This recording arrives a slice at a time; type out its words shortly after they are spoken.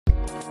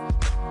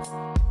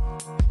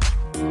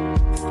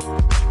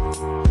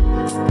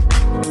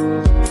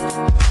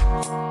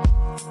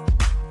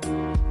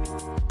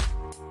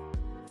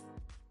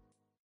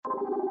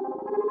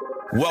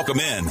Welcome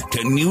in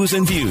to News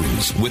and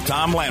Views with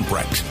Tom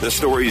Lamprecht. The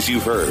stories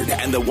you've heard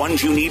and the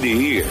ones you need to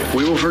hear.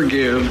 We will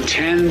forgive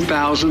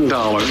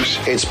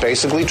 $10,000. It's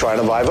basically trying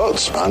to buy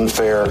votes.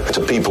 Unfair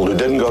to people who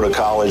didn't go to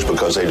college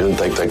because they didn't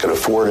think they could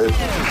afford it.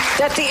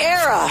 That the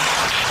era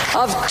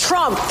of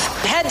Trump,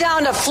 head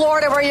down to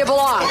Florida where you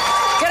belong.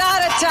 Get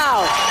out of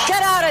town.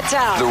 Get out of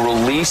town. The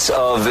release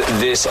of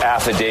this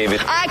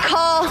affidavit, I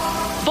call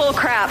bull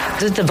crap.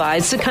 That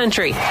divides the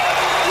country.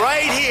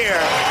 Right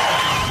here.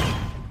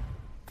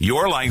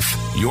 Your life,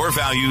 your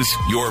values,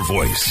 your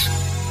voice.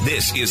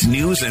 This is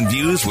News and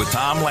Views with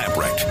Tom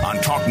Lamprecht on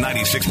Talk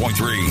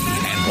 96.3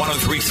 and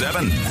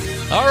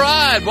 103.7. All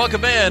right,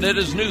 welcome in. It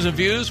is News and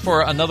Views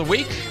for another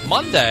week,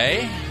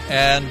 Monday,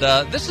 and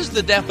this is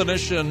the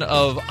definition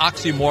of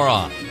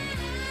oxymoron.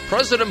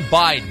 President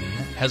Biden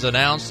has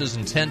announced his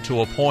intent to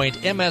appoint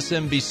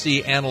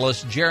MSNBC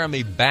analyst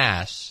Jeremy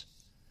Bash,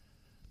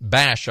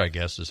 I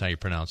guess is how you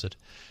pronounce it,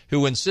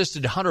 who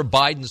insisted Hunter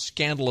Biden's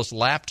scandalous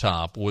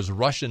laptop was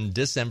Russian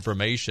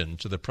disinformation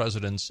to the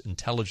president's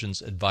Intelligence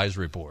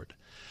Advisory Board.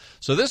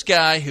 So this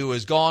guy who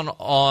has gone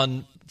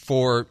on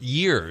for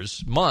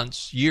years,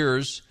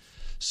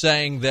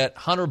 saying that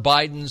Hunter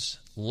Biden's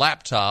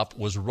laptop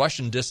was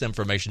Russian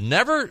disinformation,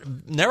 never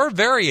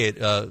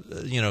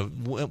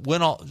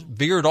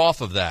veered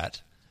off of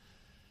that.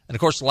 And of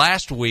course,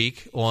 last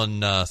week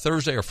on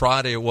Thursday or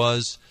Friday it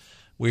was,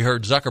 we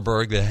heard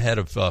Zuckerberg, the head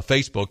of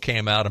Facebook,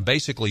 came out and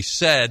basically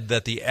said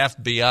that the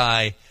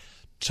FBI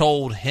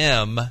told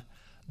him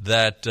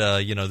that,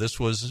 this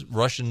was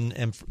Russian,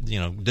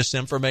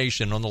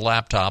 disinformation on the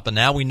laptop. And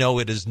now we know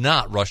it is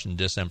not Russian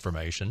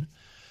disinformation.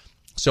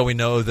 So we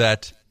know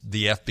that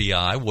the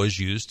FBI was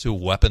used to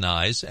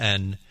weaponize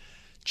and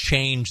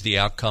change the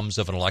outcomes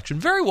of an election.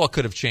 Very well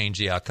could have changed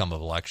the outcome of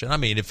an election. I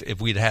mean, if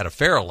we'd had a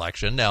fair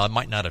election, now it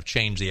might not have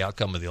changed the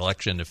outcome of the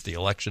election if the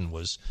election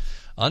was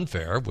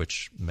unfair,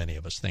 which many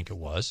of us think it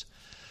was.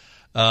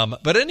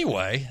 But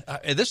anyway,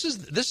 this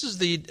is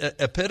the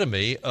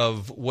epitome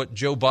of what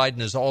Joe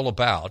Biden is all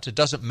about. It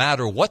doesn't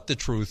matter what the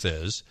truth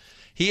is.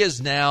 He is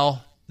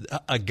now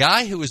a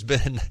guy who has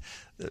been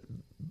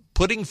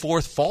putting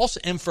forth false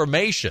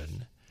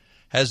information,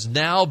 has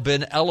now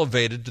been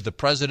elevated to the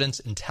president's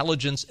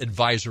Intelligence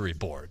Advisory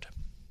Board.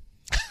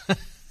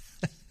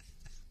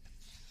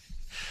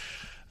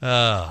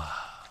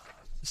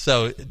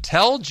 So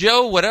tell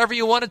Joe whatever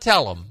you want to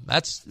tell him.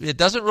 It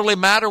doesn't really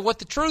matter what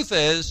the truth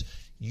is.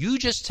 You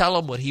just tell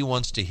him what he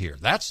wants to hear.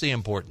 That's the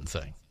important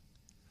thing.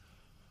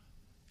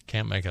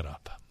 Can't make it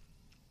up.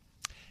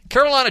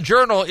 Carolina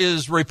Journal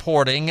is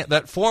reporting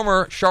that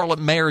former Charlotte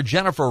Mayor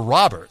Jennifer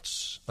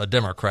Roberts, a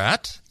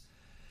Democrat,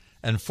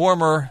 and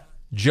former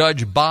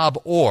Judge Bob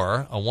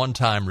Orr, a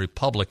one-time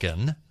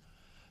Republican,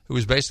 who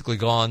has basically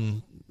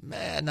gone,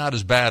 not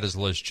as bad as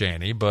Liz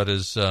Cheney, but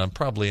is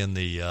probably in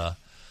the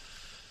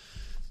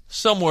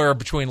somewhere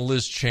between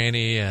Liz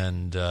Cheney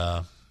and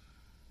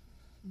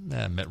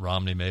Mitt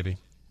Romney, maybe.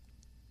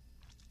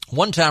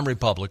 One-time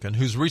Republican,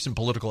 whose recent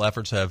political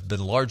efforts have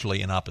been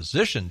largely in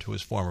opposition to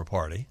his former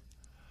party,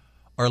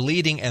 are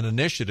leading an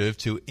initiative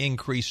to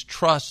increase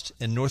trust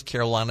in North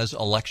Carolina's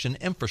election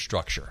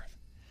infrastructure.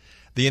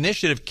 The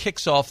initiative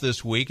kicks off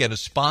this week and is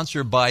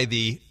sponsored by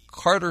the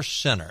Carter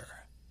Center,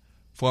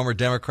 former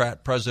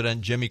Democrat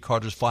President Jimmy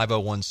Carter's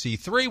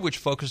 501c3, which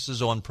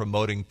focuses on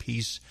promoting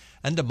peace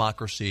and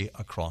democracy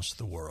across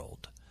the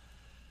world.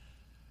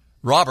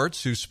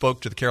 Roberts, who spoke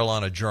to the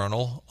Carolina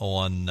Journal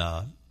on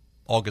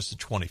August the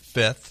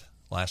 25th,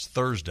 last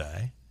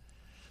Thursday,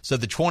 said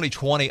the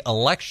 2020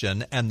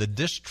 election and the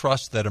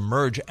distrust that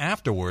emerged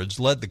afterwards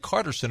led the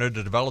Carter Center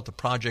to develop the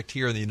project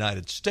here in the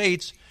United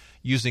States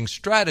using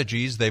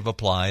strategies they've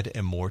applied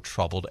in more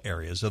troubled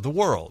areas of the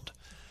world.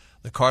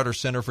 The Carter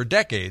Center for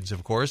decades,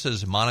 of course,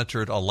 has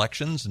monitored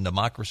elections and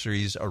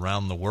democracies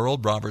around the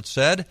world, Roberts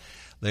said.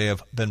 They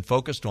have been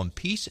focused on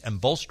peace and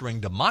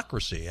bolstering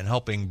democracy and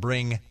helping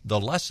bring the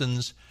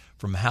lessons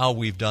from how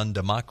we've done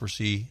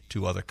democracy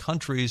to other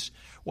countries.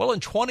 Well,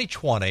 in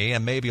 2020,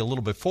 and maybe a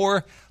little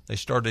before, they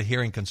started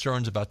hearing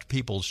concerns about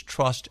people's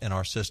trust in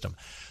our system.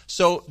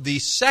 So the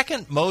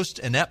second most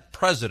inept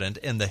president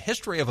in the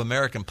history of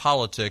American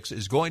politics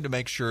is going to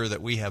make sure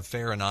that we have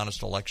fair and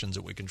honest elections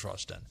that we can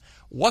trust in.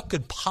 What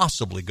could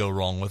possibly go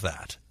wrong with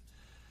that?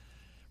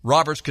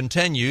 Roberts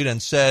continued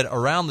and said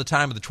around the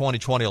time of the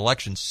 2020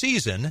 election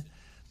season,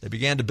 they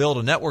began to build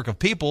a network of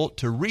people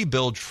to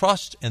rebuild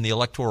trust in the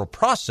electoral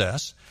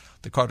process.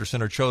 The Carter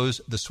Center chose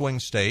the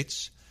swing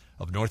states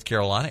of North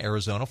Carolina,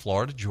 Arizona,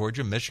 Florida,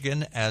 Georgia,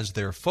 Michigan as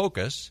their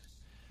focus,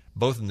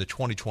 both in the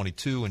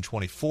 2022 and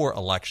 24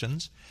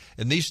 elections.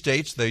 In these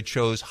states, they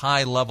chose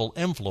high-level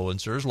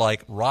influencers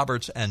like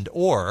Roberts and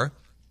Orr,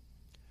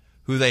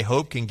 who they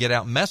hope can get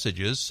out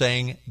messages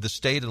saying the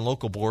state and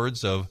local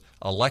boards of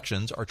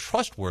elections are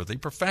trustworthy,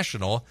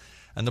 professional,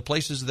 and the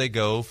places they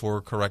go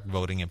for correct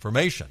voting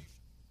information.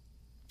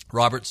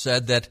 Roberts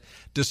said that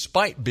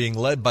despite being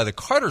led by the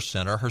Carter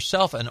Center,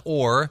 herself and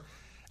Orr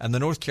and the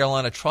North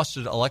Carolina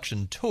Trusted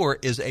Election Tour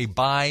is a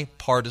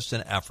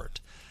bipartisan effort.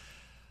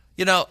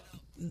 You know,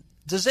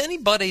 does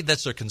anybody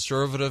that's a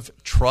conservative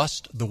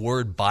trust the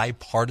word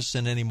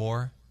bipartisan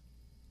anymore?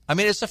 I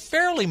mean, it's a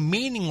fairly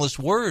meaningless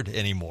word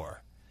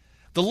anymore.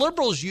 The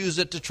liberals use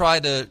it to try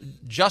to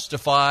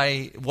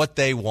justify what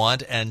they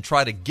want and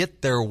try to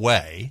get their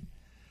way.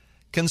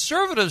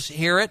 Conservatives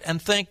hear it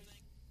and think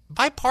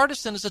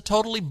bipartisan is a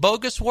totally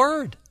bogus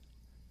word.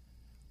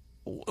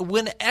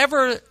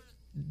 Whenever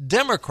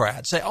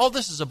Democrats say, oh,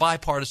 this is a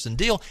bipartisan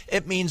deal,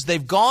 it means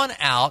they've gone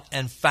out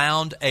and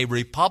found a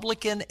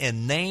Republican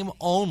in name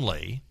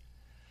only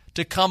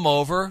to come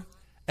over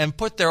and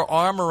put their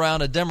arm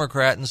around a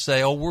Democrat and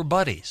say, oh, we're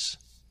buddies.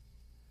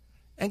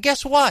 And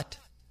guess what?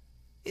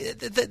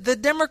 The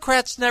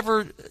Democrats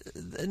never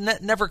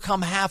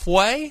come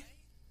halfway.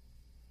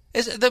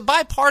 Is the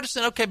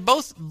bipartisan, okay,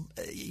 both,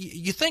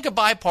 you think of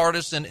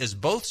bipartisan as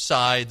both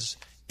sides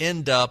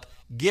end up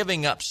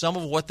giving up some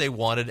of what they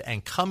wanted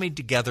and coming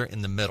together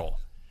in the middle.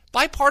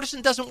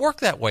 Bipartisan doesn't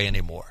work that way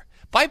anymore.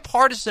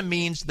 Bipartisan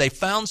means they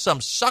found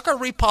some sucker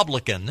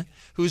Republican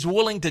who's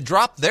willing to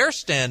drop their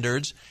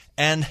standards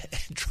and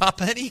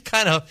drop any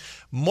kind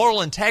of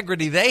moral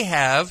integrity they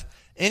have,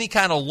 any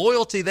kind of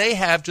loyalty they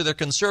have to their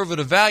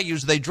conservative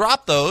values. They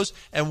drop those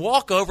and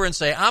walk over and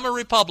say, I'm a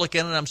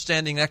Republican and I'm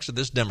standing next to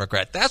this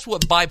Democrat. That's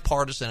what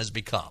bipartisan has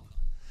become.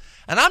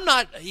 And I'm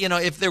not,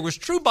 if there was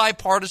true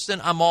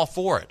bipartisan, I'm all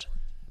for it.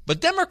 But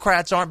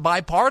Democrats aren't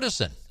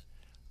bipartisan.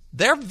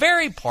 They're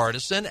very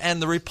partisan, and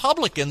the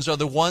Republicans are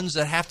the ones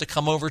that have to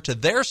come over to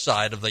their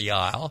side of the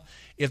aisle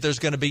if there's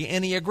going to be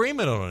any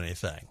agreement on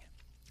anything.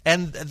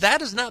 And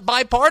that is not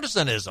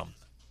bipartisanism.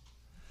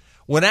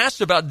 When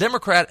asked about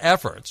Democrat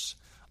efforts,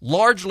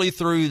 largely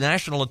through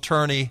National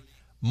Attorney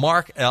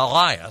Mark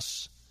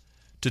Elias,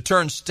 to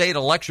turn state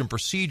election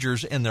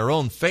procedures in their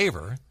own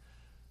favor,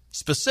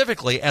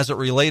 specifically as it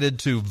related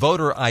to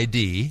voter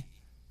ID,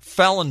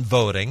 felon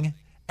voting,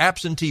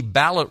 absentee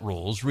ballot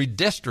rules,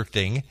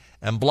 redistricting,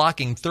 and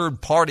blocking third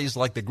parties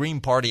like the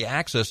Green Party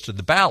access to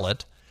the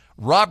ballot,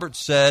 Roberts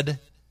said,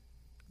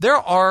 there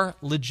are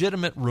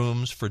legitimate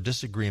rooms for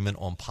disagreement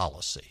on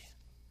policy.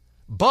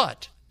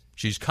 But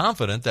she's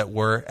confident that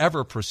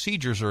wherever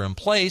procedures are in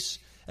place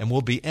and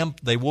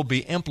they will be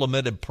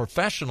implemented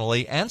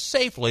professionally and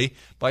safely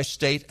by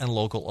state and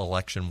local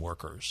election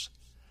workers.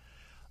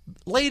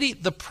 Lady,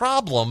 the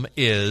problem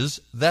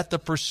is that the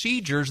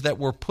procedures that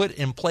were put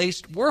in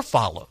place were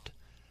followed.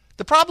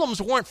 The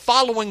problems weren't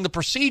following the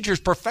procedures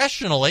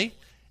professionally.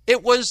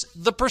 It was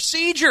the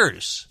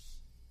procedures.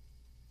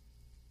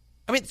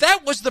 I mean,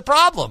 that was the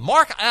problem.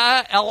 Mark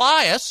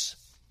Elias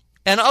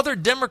and other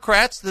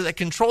Democrats that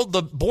controlled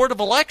the Board of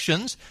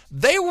Elections,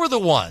 they were the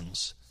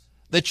ones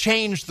that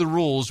changed the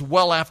rules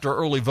well after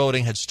early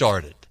voting had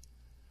started.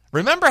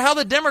 Remember how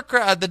the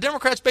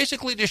Democrats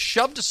basically just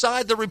shoved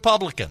aside the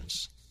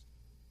Republicans.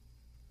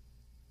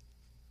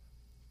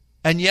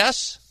 And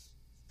yes,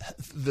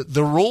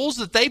 the rules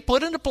that they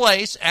put into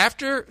place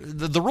after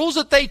the rules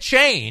that they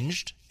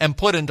changed and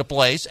put into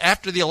place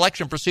after the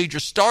election procedure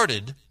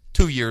started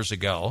 2 years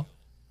ago,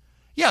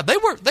 yeah, they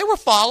were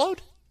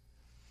followed.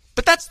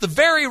 But that's the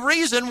very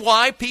reason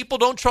why people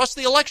don't trust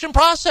the election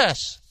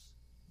process.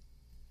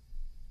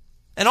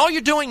 And all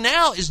you're doing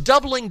now is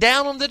doubling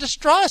down on the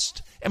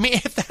distrust. I mean,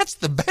 if that's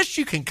the best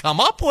you can come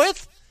up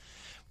with,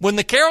 when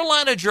the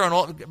Carolina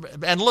Journal,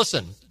 and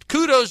listen,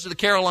 kudos to the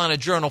Carolina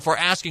Journal for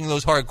asking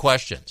those hard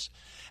questions.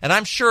 And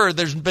I'm sure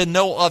there's been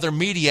no other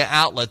media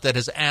outlet that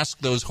has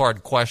asked those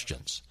hard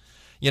questions.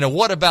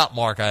 What about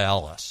Mark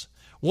Elias?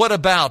 What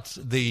about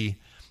the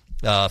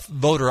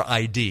voter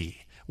ID?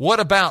 What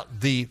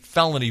about the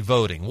felony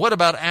voting? What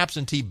about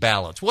absentee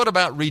ballots? What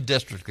about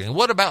redistricting?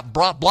 What about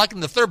blocking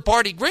the third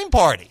party, Green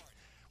Party,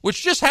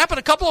 which just happened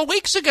a couple of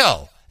weeks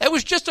ago? It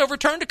was just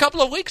overturned a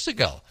couple of weeks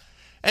ago.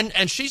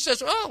 And she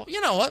says, oh, you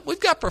know what? We've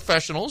got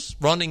professionals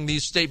running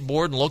these state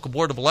board and local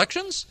board of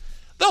elections.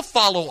 They'll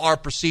follow our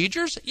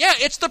procedures. Yeah,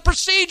 it's the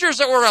procedures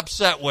that we're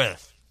upset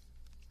with.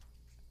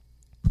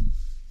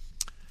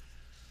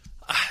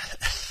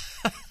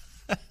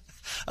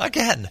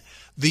 Again,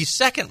 the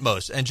second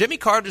most, and Jimmy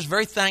Carter is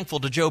very thankful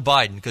to Joe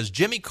Biden because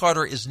Jimmy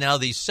Carter is now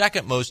the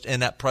second most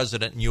inept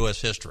president in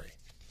U.S. history.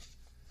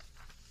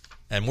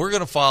 And we're going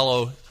to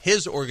follow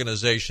his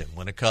organization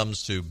when it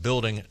comes to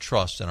building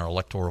trust in our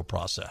electoral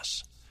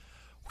process.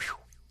 Whew.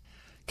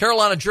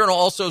 Carolina Journal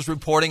also is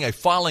reporting a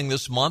filing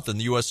this month in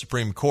the U.S.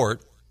 Supreme Court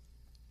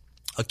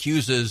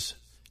accuses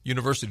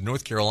University of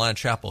North Carolina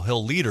Chapel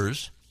Hill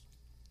leaders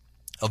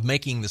of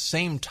making the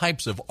same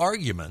types of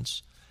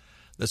arguments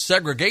that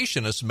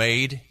segregationists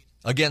made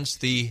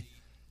against the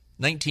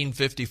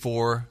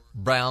 1954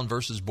 Brown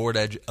versus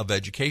Board of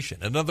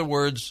Education. In other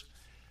words,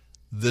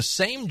 the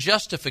same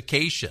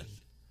justification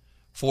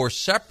for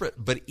separate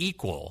but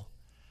equal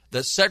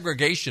that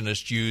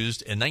segregationists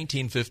used in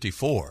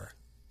 1954,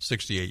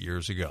 68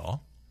 years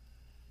ago,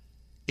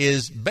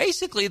 is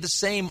basically the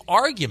same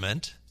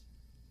argument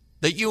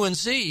that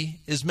UNC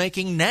is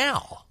making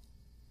now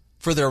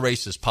for their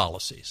racist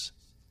policies.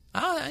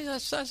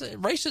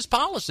 Racist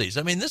policies.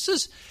 I mean, this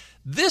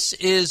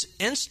is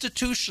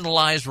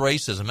institutionalized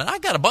racism. And I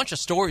got a bunch of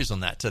stories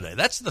on that today.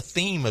 That's the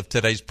theme of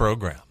today's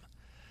program.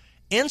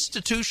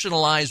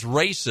 Institutionalized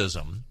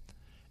racism.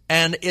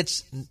 And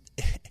it's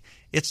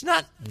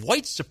not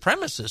white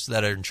supremacists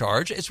that are in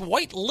charge. It's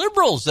white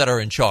liberals that are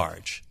in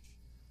charge,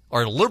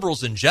 or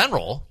liberals in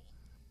general.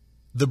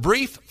 The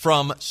brief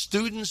from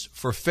Students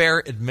for Fair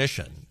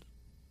Admission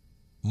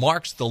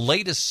marks the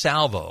latest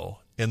salvo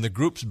in the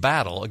group's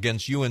battle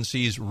against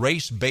UNC's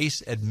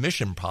race-based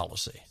admission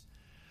policy.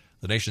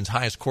 The nation's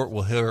highest court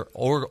will hear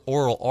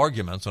oral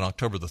arguments on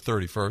October the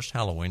 31st,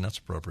 Halloween, that's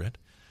appropriate.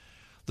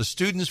 The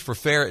Students for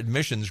Fair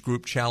Admissions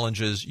group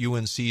challenges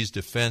UNC's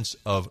defense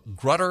of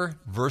Grutter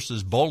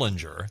versus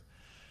Bollinger,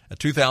 a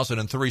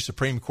 2003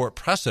 Supreme Court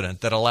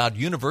precedent that allowed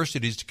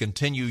universities to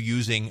continue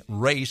using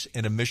race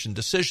in admission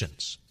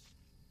decisions.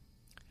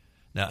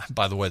 Now,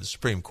 by the way, the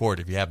Supreme Court,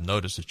 if you haven't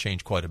noticed, has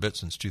changed quite a bit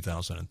since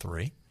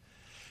 2003.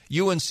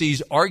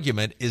 UNC's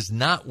argument is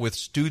not with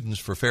Students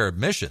for Fair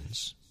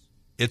Admissions.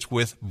 It's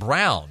with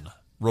Brown,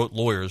 wrote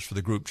lawyers for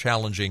the group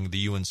challenging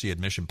the UNC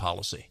admission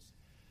policy.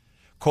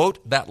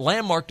 Quote, that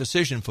landmark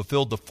decision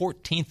fulfilled the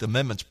 14th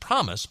Amendment's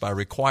promise by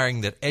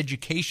requiring that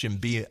education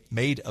be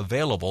made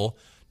available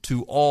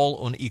to all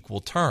on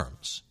equal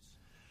terms.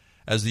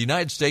 As the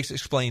United States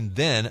explained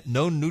then,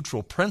 no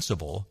neutral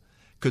principle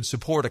could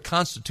support a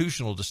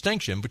constitutional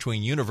distinction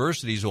between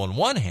universities on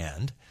one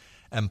hand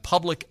and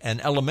public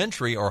and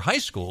elementary or high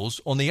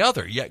schools on the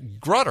other. Yet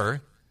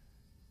Grutter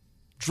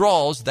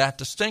draws that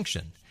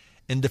distinction.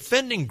 In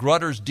defending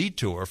Grutter's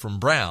detour from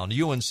Brown,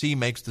 UNC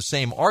makes the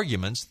same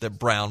arguments that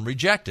Brown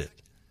rejected.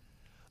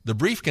 The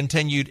brief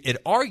continued, it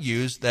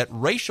argues that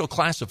racial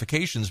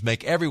classifications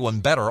make everyone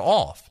better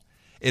off.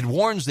 It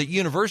warns that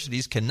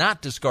universities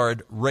cannot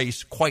discard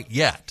race quite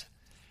yet,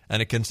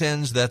 and it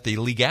contends that the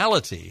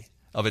legality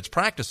of its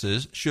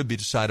practices should be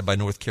decided by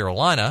North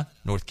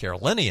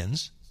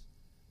Carolinians,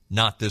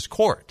 not this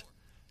court.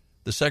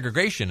 The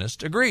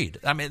segregationist agreed.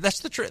 I mean, that's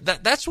the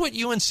that's what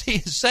UNC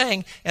is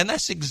saying, and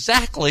that's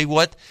exactly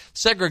what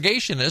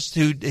segregationists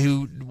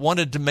who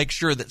wanted to make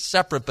sure that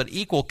separate but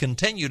equal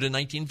continued in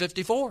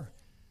 1954.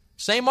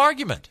 Same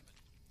argument.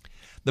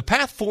 The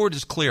path forward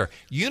is clear.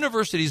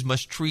 Universities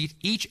must treat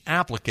each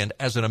applicant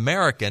as an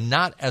American,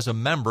 not as a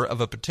member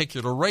of a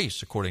particular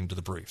race, according to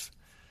the brief.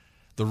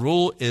 The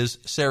rule is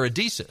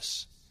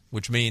seridesis,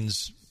 which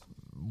means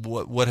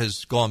what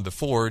has gone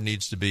before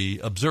needs to be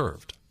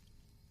observed.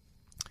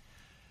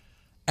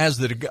 As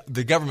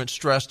the government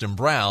stressed in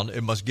Brown,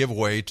 it must give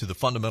way to the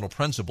fundamental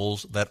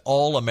principles that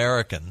all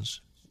Americans,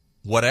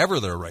 whatever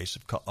their race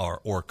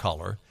or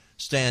color,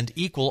 stand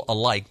equal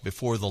alike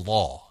before the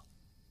law.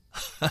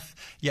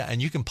 Yeah,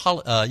 and you can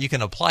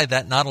apply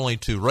that not only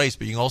to race,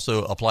 but you can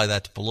also apply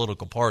that to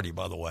political party,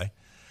 by the way.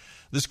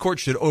 This court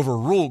should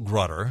overrule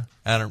Grutter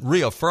and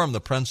reaffirm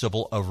the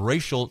principle of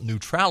racial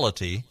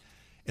neutrality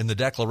in the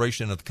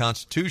Declaration of the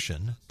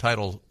Constitution,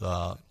 Title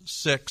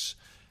VI,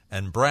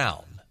 and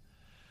Brown.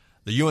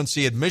 The UNC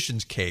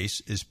admissions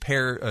case is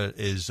paired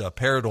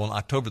on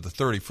October the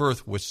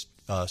 31st with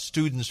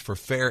Students for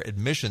Fair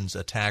Admissions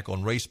attack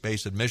on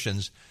race-based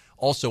admissions,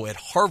 also at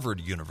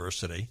Harvard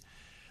University.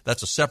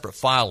 That's a separate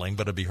filing,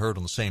 but it'll be heard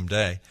on the same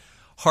day.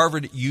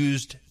 Harvard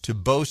used to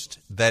boast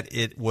that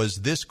it was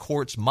this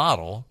court's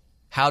model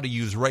how to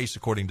use race,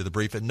 according to the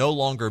brief. It no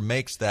longer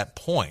makes that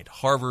point.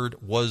 Harvard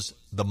was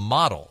the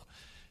model.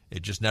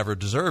 It just never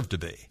deserved to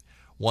be.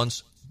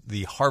 Once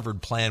the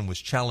Harvard plan was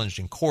challenged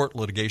in court,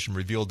 litigation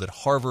revealed that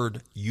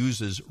Harvard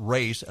uses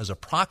race as a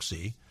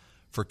proxy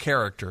for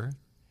character,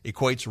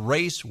 equates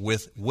race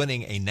with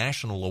winning a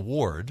national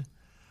award,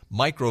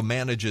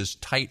 micromanages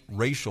tight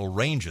racial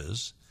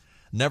ranges,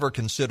 never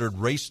considered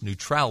race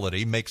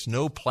neutrality, makes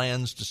no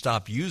plans to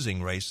stop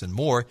using race, and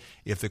more.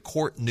 If the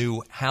court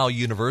knew how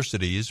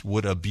universities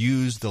would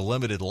abuse the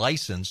limited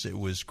license it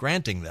was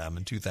granting them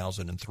in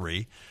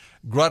 2003,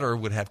 Grutter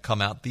would have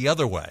come out the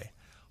other way.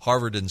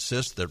 Harvard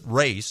insists that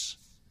race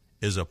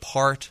is a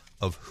part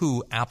of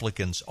who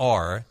applicants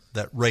are,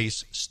 that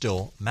race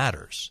still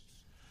matters.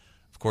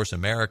 Of course,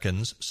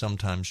 Americans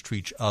sometimes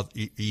treat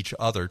each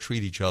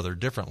other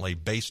differently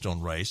based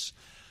on race,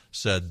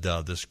 said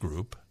this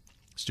group,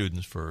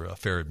 Students for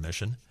Fair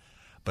Admission.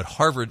 But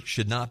Harvard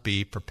should not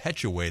be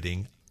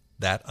perpetuating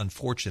that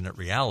unfortunate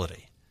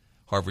reality.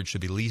 Harvard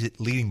should be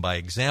leading by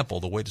example.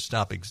 The way to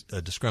stop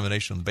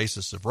discrimination on the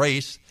basis of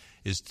race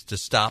is to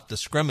stop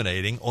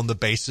discriminating on the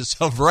basis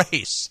of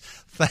race.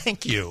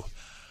 Thank you.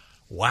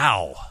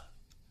 Wow.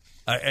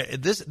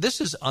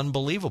 This is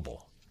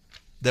unbelievable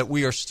that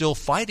we are still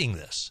fighting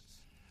this.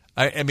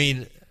 I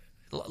mean,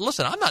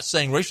 listen, I'm not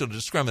saying racial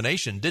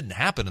discrimination didn't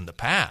happen in the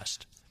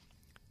past,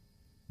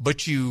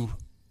 but you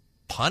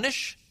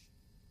punish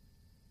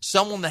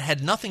someone that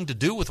had nothing to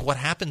do with what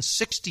happened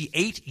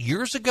 68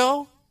 years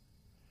ago?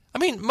 I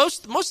mean,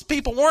 most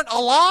people weren't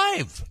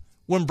alive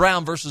when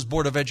Brown versus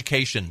Board of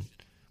Education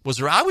was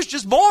there. I was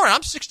just born.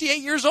 I'm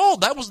 68 years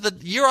old. That was the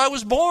year I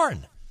was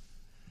born.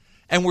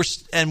 And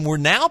we're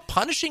now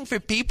punishing for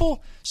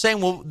people, saying,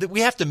 well, that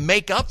we have to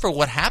make up for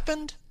what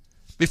happened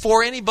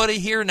before anybody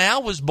here now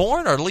was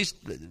born, or at least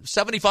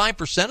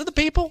 75% of the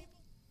people?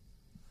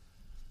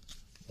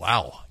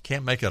 Wow,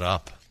 can't make it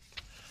up.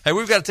 Hey,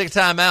 we've got to take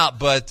time out,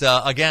 but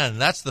again,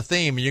 that's the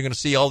theme. You're going to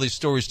see all these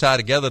stories tie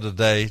together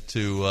today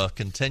to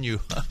continue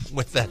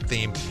with that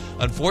theme.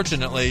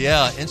 Unfortunately,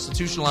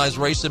 institutionalized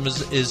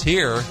racism is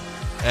here,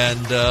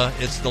 and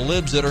it's the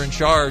libs that are in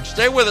charge.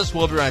 Stay with us.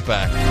 We'll be right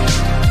back.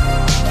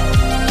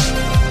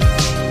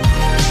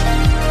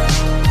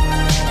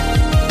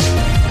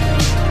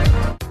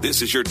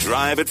 This is your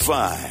Drive at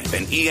 5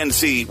 and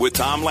ENC with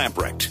Tom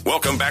Lamprecht.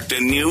 Welcome back to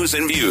News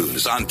and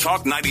Views on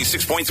Talk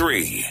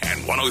 96.3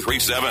 and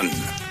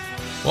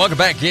 103.7. Welcome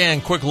back again.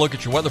 Quick look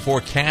at your weather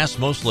forecast.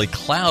 Mostly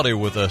cloudy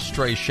with a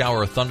stray shower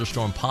or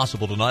thunderstorm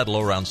possible tonight,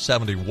 low around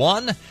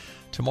 71.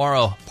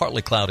 Tomorrow,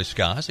 partly cloudy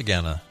skies.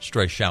 Again, a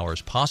stray shower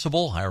is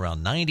possible, high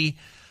around 90.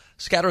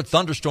 Scattered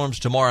thunderstorms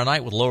tomorrow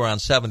night with low around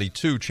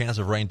 72. Chance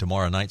of rain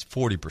tomorrow night's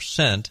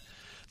 40%.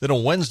 Then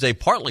on Wednesday,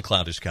 partly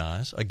cloudy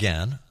skies.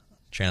 Again,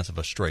 chance of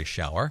a stray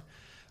shower.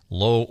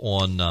 Low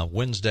on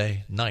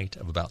Wednesday night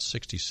of about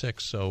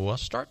 66. So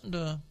starting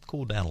to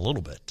cool down a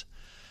little bit.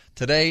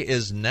 Today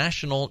is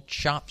National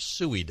Chop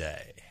Suey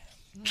Day.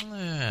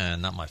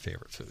 Not my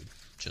favorite food,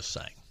 just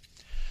saying.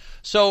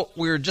 So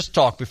we were just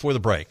talking before the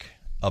break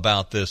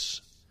about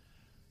this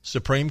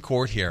Supreme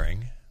Court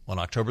hearing on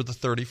October the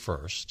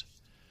 31st.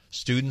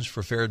 Students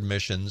for fair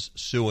admissions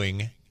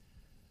suing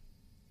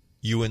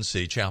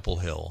UNC, Chapel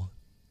Hill,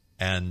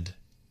 and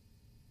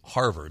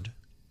Harvard,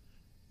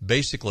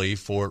 basically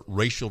for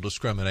racial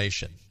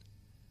discrimination.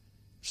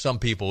 Some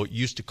people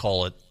used to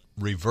call it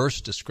reverse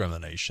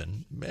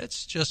discrimination.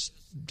 It's just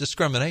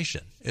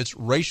discrimination. It's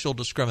racial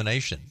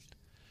discrimination.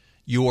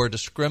 You are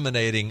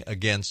discriminating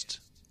against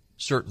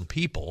certain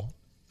people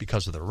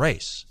because of their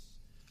race,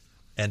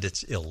 and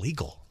it's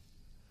illegal.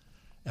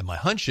 And my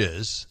hunch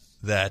is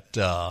that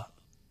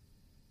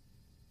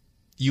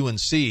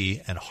UNC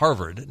and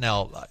Harvard,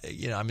 now,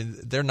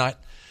 they're not.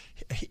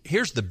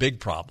 Here's the big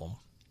problem.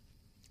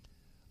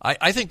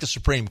 I think the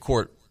Supreme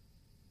Court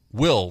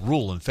will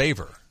rule in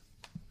favor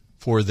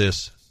for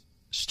this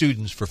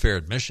Students for Fair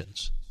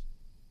Admissions.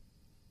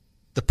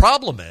 The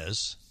problem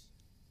is,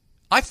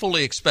 I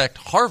fully expect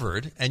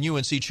Harvard and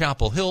UNC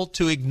Chapel Hill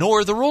to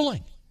ignore the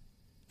ruling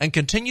and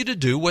continue to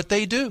do what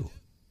they do.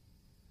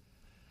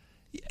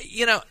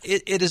 You know,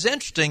 it is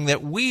interesting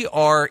that we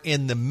are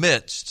in the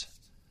midst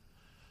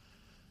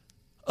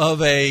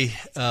of a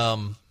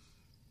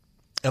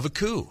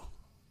coup.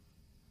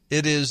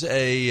 It is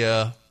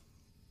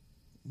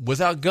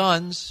without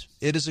guns,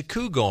 it is a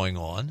coup going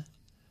on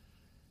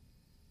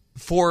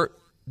for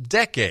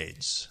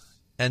decades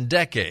and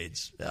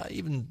decades.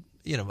 You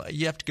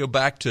have to go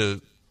back to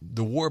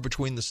the war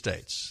between the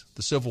states,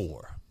 the Civil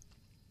War,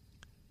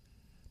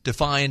 to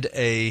find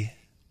a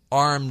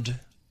armed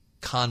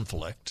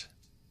conflict.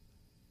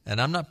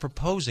 And I'm not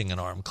proposing an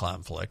armed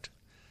conflict,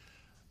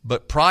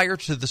 but prior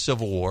to the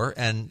Civil War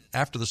and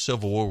after the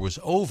Civil War was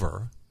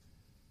over,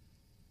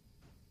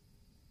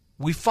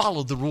 we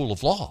followed the rule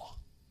of law.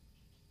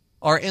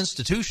 Our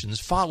institutions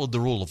followed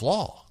the rule of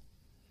law.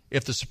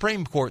 If the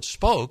Supreme Court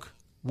spoke,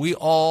 we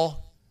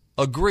all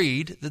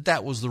agreed that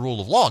that was the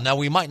rule of law. Now,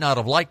 we might not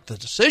have liked the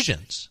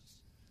decisions,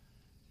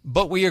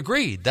 but we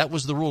agreed that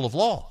was the rule of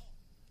law.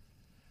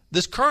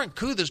 This current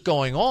coup that's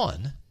going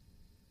on,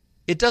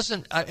 it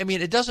doesn't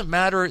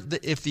matter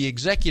if the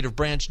executive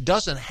branch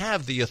doesn't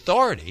have the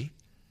authority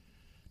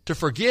to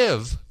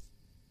forgive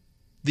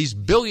these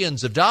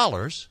billions of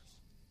dollars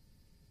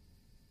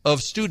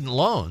of student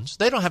loans.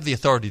 They don't have the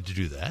authority to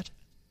do that.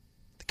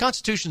 The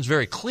Constitution is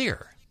very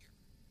clear.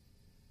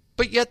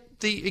 But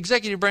yet the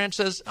executive branch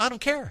says, I don't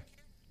care.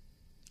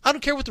 I don't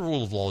care what the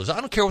rule of law is.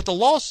 I don't care what the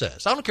law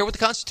says. I don't care what the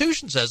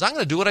Constitution says. I'm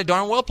going to do what I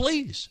darn well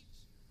please.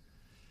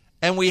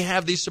 And we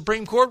have these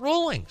Supreme Court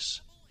rulings.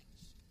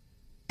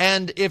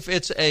 And if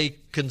it's a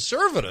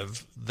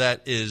conservative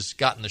that is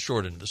gotten the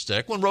short end of the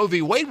stick, when Roe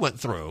v. Wade went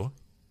through,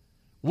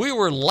 we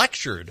were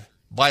lectured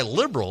by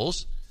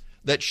liberals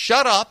that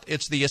shut up,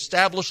 it's the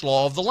established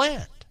law of the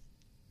land.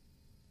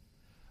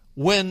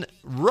 When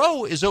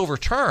Roe is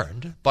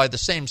overturned by the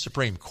same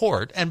Supreme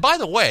Court, and by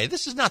the way,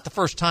 this is not the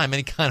first time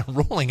any kind of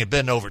ruling had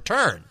been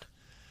overturned.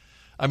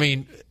 I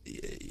mean,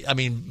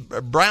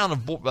 Brown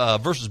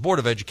versus Board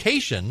of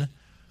Education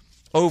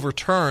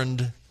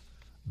overturned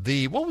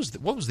the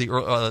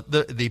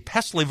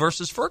Pesley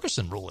versus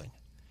Ferguson ruling,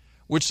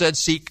 which said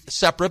seek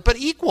separate but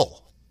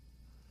equal.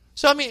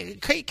 So I mean,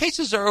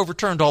 cases are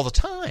overturned all the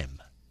time.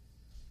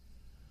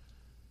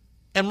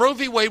 And Roe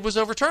v. Wade was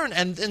overturned.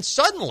 And then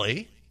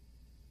suddenly,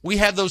 we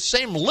have those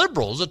same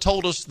liberals that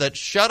told us that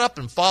shut up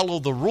and follow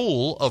the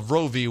rule of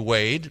Roe v.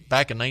 Wade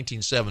back in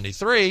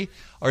 1973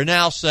 are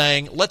now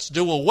saying, let's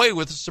do away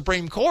with the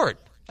Supreme Court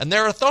and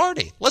their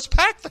authority. Let's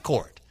pack the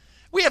court.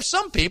 We have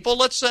some people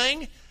that's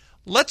saying,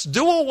 let's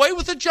do away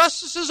with the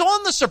justices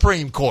on the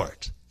Supreme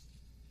Court.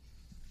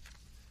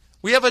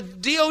 We have a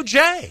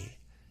DOJ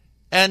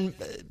and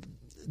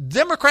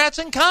Democrats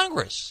in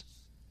Congress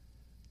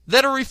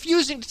that are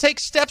refusing to take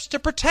steps to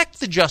protect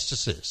the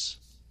justices.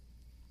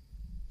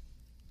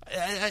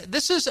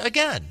 This is,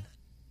 again,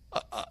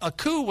 a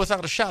coup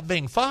without a shot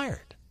being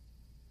fired.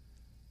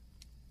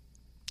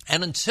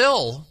 And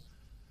until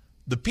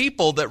the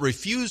people that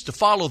refuse to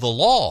follow the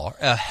law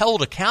are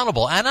held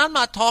accountable, and I'm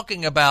not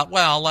talking about,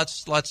 well,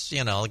 let's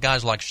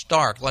guys like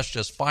Stark, let's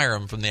just fire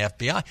him from the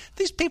FBI.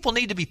 These people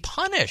need to be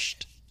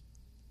punished.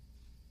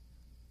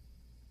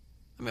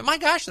 I mean, my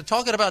gosh, they're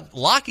talking about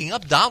locking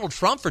up Donald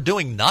Trump for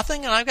doing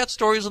nothing, and I've got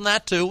stories on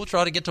that too. We'll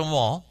try to get to them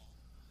all.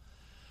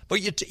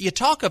 But you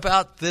talk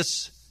about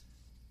this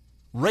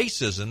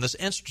racism, this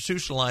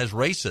institutionalized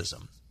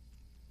racism.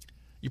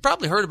 You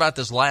probably heard about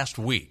this last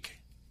week.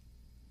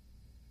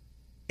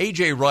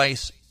 A.J.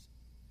 Rice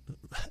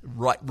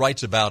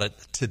writes about it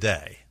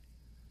today.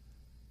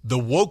 The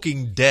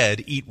Woking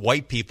Dead Eat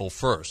White People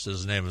First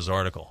is the name of his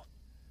article.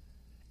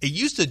 It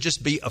used to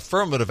just be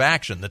affirmative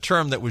action, the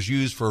term that was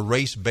used for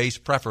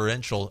race-based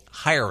preferential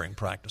hiring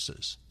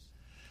practices.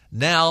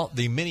 Now,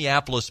 the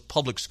Minneapolis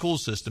public school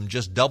system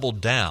just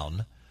doubled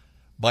down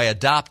by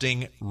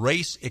adopting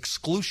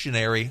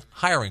race-exclusionary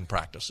hiring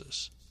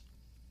practices.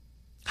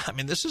 I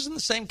mean, this is in the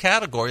same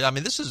category. I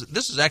mean, this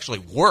is actually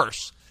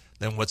worse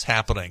than what's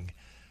happening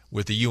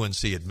with the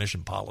UNC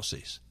admission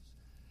policies.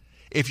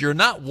 If you're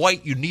not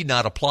white, you need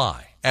not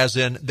apply, as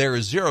in there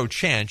is zero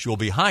chance you'll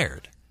be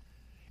hired.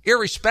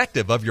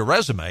 Irrespective of your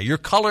resume, your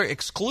color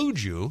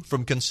excludes you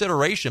from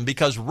consideration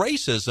because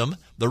racism,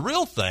 the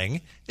real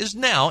thing, is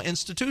now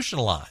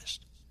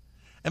institutionalized.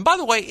 And by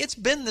the way, it's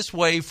been this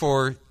way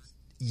for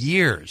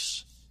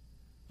years.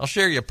 I'll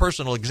share you a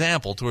personal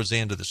example towards the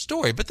end of the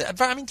story, but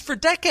for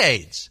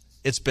decades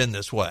it's been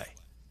this way.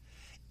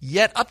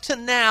 Yet up to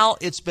now,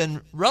 it's been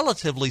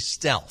relatively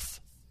stealth.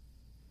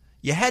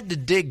 You had to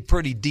dig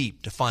pretty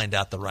deep to find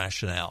out the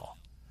rationale.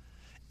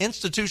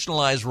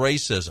 Institutionalized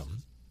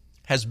racism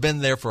has been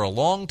there for a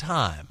long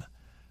time,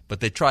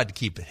 but they tried to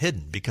keep it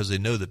hidden because they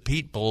know that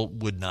people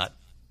would not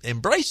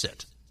embrace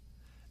it.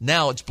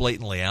 Now it's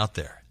blatantly out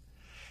there.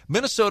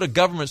 Minnesota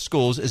government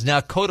schools is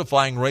now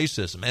codifying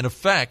racism. In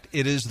effect,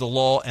 it is the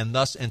law and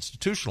thus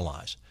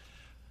institutionalized.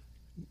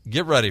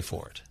 Get ready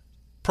for it.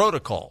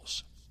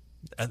 Protocols.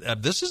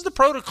 This is the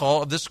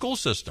protocol of this school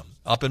system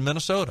up in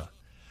Minnesota.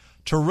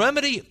 To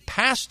remedy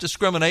past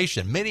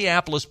discrimination,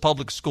 Minneapolis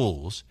Public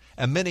Schools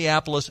and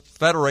Minneapolis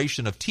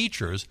Federation of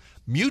Teachers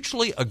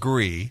mutually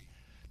agree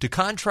to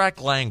contract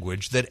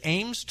language that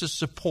aims to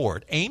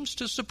support,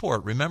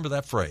 remember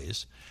that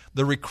phrase,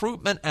 the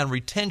recruitment and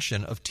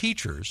retention of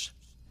teachers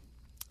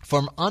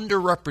from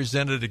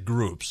underrepresented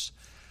groups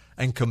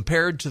and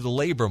compared to the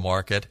labor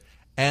market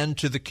and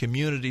to the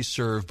community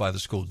served by the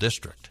school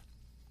district.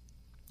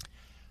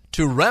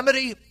 To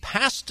remedy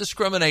past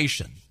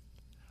discrimination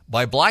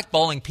by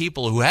blackballing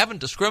people who haven't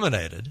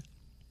discriminated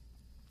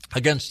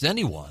against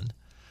anyone,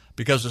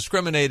 because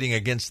discriminating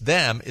against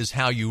them is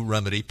how you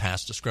remedy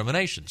past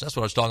discriminations. That's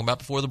what I was talking about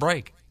before the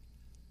break.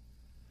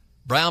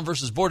 Brown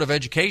versus Board of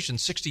Education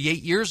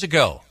 68 years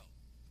ago.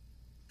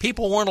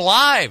 People weren't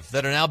alive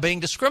that are now being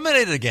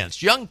discriminated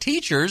against. Young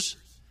teachers,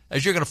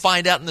 as you're going to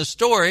find out in this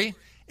story,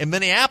 in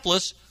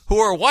Minneapolis, who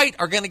are white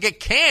are going to get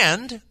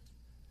canned,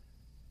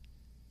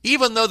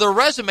 even though their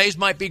resumes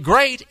might be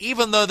great,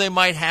 even though they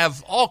might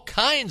have all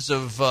kinds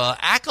of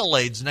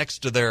accolades next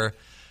to their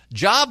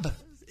job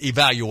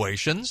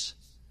evaluations.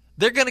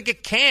 They're going to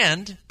get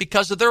canned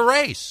because of their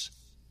race.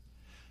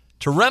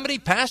 To remedy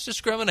past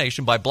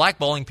discrimination by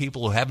blackballing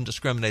people who haven't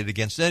discriminated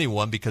against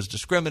anyone, because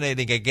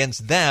discriminating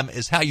against them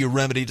is how you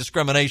remedy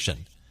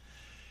discrimination,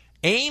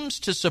 aims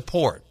to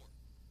support,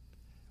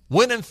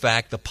 when in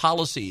fact the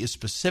policy is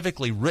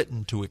specifically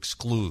written to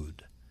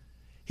exclude.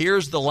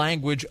 Here's the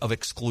language of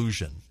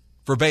exclusion,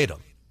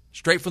 verbatim,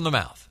 straight from the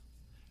mouth.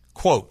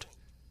 Quote,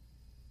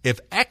 if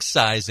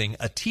excising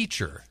a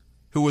teacher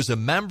who is a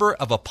member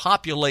of a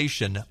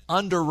population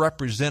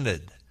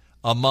underrepresented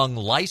among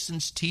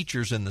licensed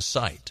teachers in the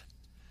site,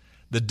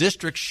 the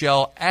district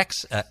shall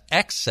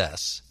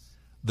excess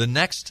the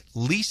next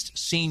least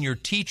senior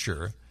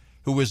teacher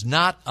who is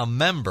not a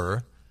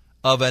member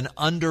of an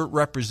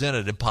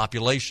underrepresented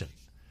population.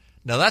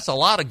 Now, that's a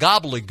lot of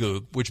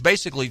gobbledygook, which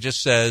basically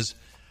just says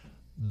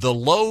the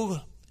low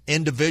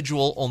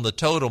individual on the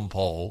totem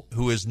pole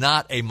who is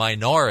not a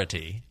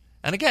minority.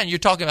 And again, you're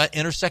talking about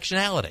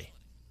intersectionality.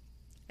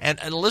 And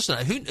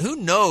listen, who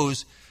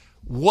knows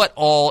what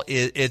all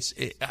it's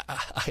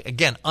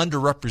again,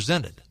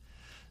 underrepresented.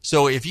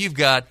 So if you've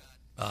got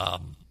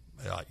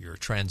you're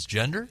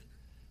transgender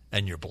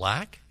and you're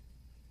black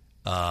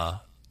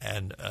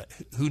and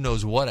who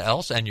knows what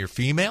else, and you're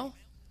female,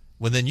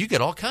 well, then you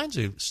get all kinds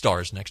of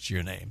stars next to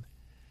your name.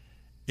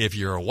 If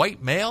you're a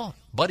white male,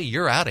 buddy,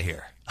 you're out of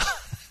here.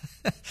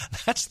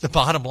 That's the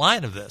bottom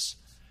line of this.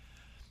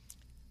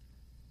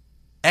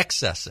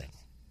 Excessing.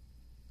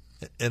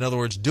 In other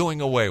words, doing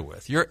away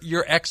with.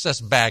 Your excess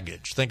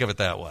baggage. Think of it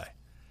that way.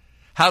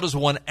 How does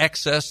one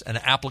access an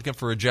applicant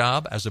for a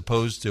job as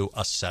opposed to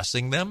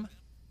assessing them?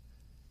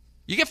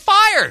 You get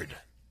fired.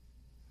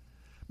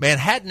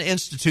 Manhattan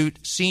Institute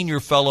senior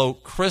fellow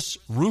Chris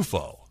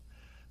Rufo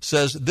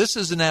says this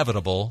is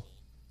inevitable.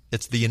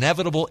 It's the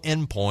inevitable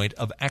endpoint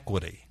of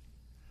equity.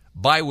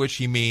 by which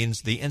he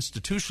means the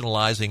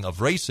institutionalizing of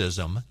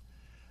racism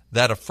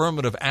that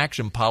affirmative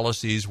action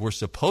policies were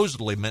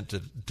supposedly meant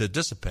to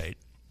dissipate.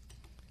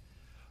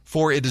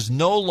 For it is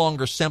no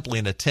longer simply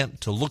an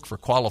attempt to look for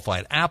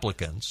qualified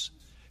applicants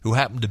who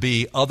happen to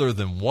be other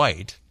than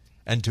white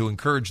and to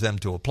encourage them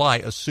to apply,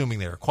 assuming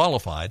they are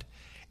qualified.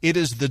 It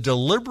is the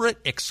deliberate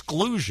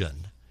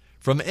exclusion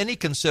from any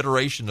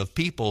consideration of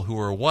people who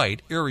are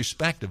white,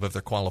 irrespective of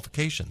their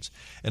qualifications.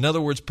 In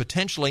other words,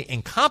 potentially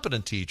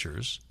incompetent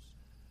teachers,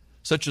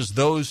 such as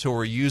those who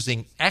are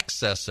using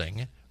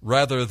accessing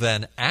rather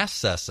than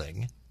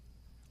assessing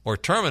or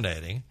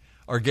terminating,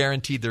 are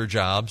guaranteed their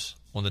jobs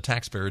on the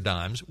taxpayer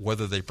dimes,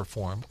 whether they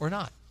perform or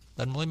not.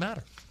 Doesn't really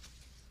matter.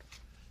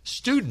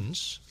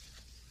 Students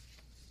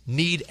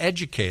need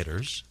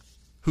educators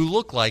who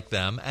look like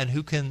them and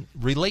who can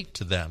relate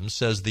to them,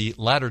 says the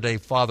Latter-day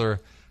Father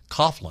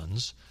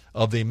Coughlins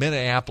of the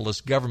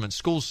Minneapolis government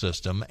school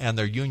system and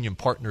their union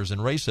partners in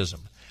racism.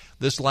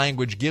 This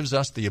language gives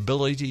us the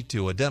ability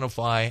to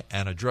identify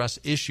and address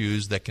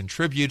issues that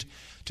contribute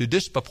to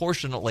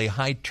disproportionately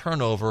high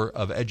turnover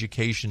of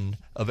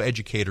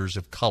educators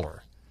of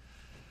color.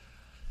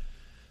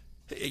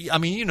 I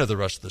mean, you know the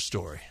rest of the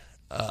story.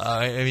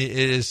 It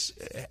is,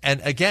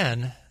 and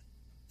again,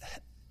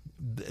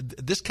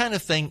 this kind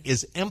of thing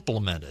is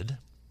implemented.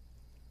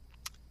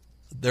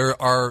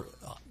 There are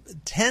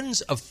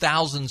tens of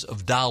thousands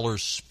of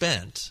dollars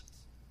spent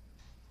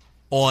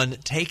on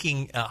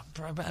taking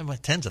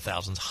tens of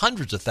thousands,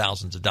 hundreds of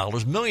thousands of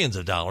dollars, millions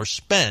of dollars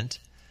spent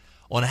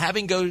on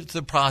having to go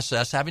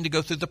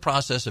through the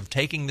process of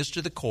taking this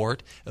to the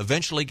court,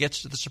 eventually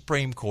gets to the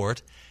Supreme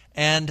Court,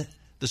 and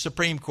the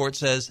Supreme Court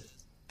says,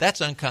 that's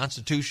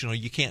unconstitutional,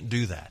 you can't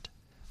do that.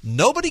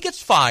 Nobody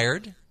gets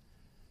fired.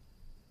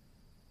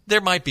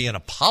 There might be an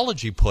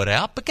apology put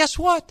out, but guess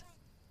what?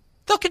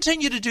 They'll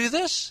continue to do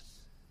this.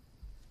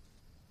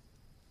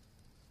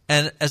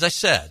 And as I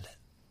said,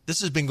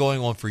 this has been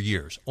going on for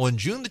years. On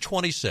June the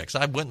 26th,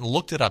 I went and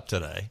looked it up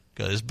today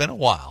because it's been a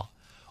while.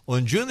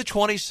 On June the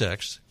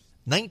 26th,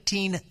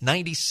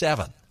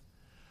 1997,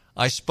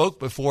 I spoke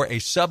before a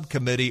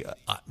subcommittee,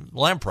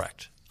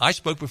 Lamprecht. I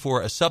spoke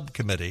before a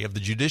subcommittee of the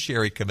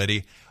Judiciary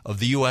Committee of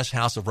the U.S.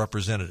 House of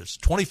Representatives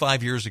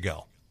 25 years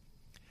ago.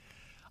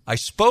 I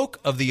spoke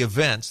of the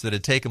events that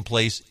had taken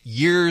place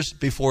years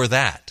before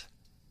that.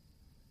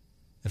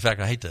 In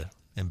fact, I hate to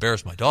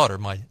embarrass my daughter.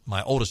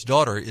 My oldest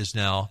daughter is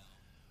now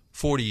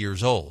 40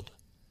 years old.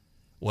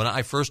 When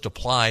I first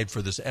applied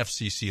for this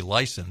FCC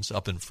license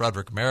up in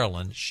Frederick,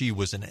 Maryland, she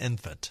was an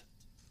infant.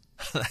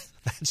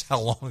 That's how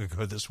long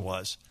ago this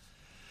was.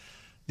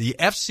 The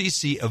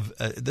FCC,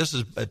 this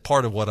is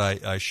part of what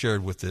I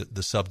shared with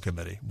the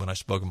subcommittee when I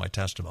spoke in my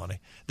testimony.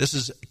 This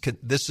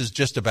is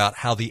just about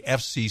how the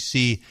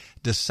FCC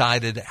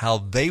decided how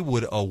they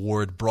would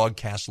award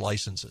broadcast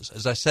licenses.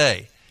 As I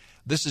say,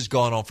 this has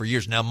gone on for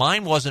years. Now,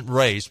 mine wasn't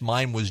race,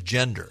 mine was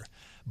gender.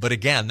 But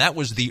again, that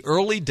was the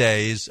early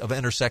days of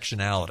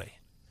intersectionality.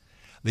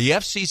 The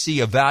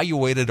FCC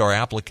evaluated our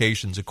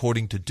applications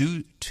according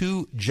to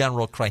two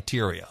general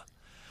criteria.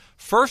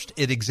 First,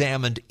 it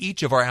examined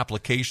each of our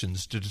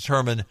applications to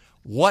determine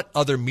what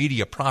other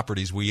media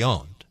properties we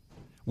owned,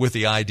 with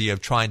the idea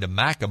of trying to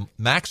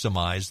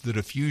maximize the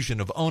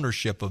diffusion of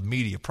ownership of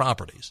media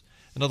properties.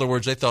 In other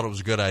words, they thought it was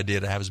a good idea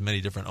to have as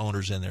many different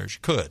owners in there as you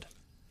could.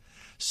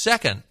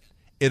 Second,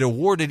 it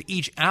awarded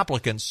each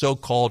applicant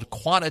so-called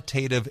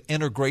quantitative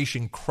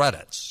integration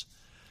credits,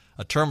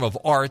 a term of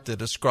art that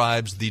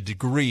describes the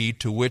degree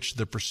to which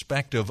the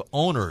prospective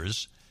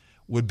owners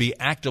would be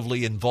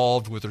actively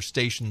involved with their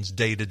station's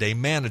day-to-day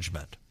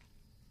management.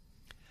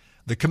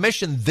 The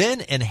Commission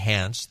then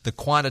enhanced the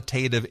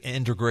quantitative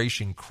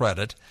integration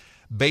credit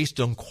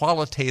based on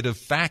qualitative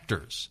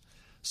factors,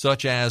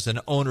 such as an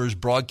owner's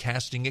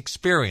broadcasting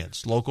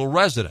experience, local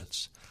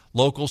residence,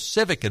 local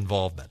civic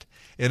involvement.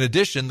 In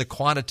addition, the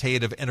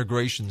quantitative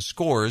integration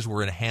scores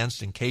were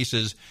enhanced in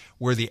cases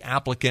where the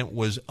applicant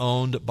was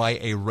owned by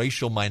a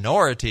racial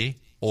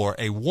minority or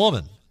a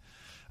woman.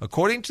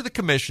 According to the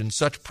Commission,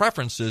 such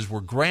preferences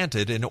were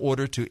granted in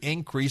order to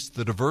increase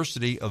the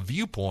diversity of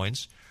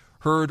viewpoints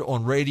heard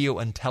on radio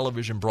and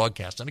television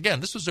broadcasts. And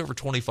again, this was over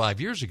 25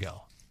 years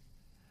ago.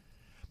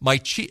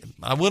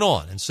 I went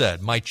on and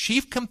said, my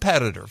chief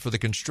competitor for the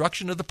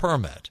construction of the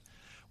permit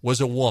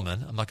was a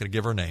woman. I'm not going to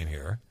give her name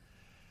here.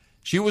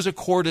 She was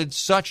accorded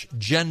such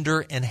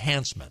gender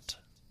enhancement.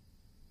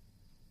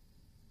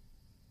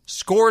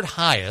 Scored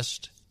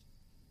highest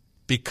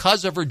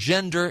because of her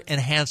gender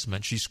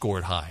enhancement, she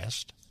scored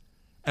highest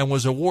and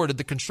was awarded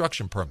the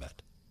construction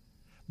permit.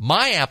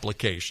 My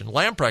application,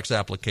 Lamprecht's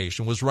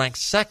application, was ranked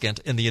second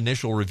in the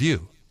initial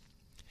review.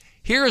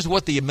 Here is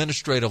what the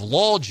administrative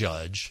law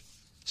judge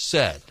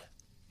said,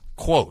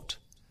 quote,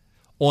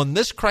 on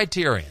this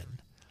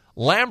criterion,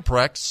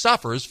 Lamprecht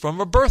suffers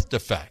from a birth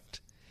defect.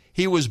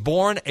 He was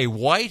born a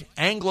white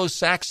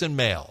Anglo-Saxon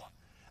male.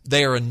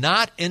 They are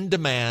not in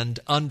demand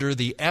under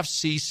the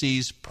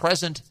FCC's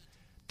present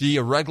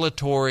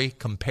deregulatory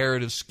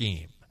comparative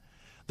scheme.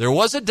 There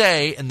was a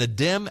day in the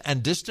dim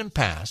and distant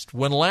past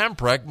when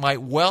Lamprecht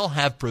might well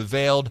have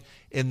prevailed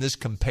in this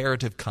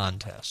comparative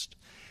contest.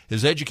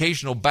 His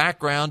educational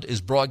background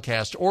is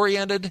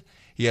broadcast-oriented.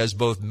 He has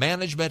both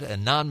management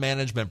and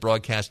non-management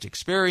broadcast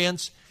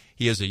experience.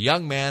 He is a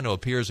young man who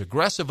appears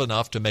aggressive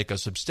enough to make a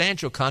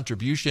substantial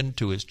contribution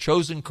to his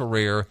chosen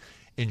career.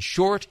 In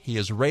short, he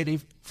is ready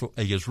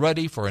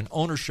for an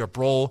ownership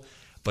role,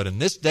 but in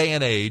this day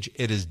and age,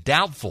 it is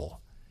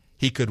doubtful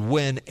he could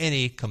win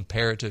any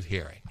comparative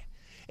hearing.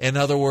 In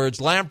other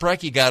words,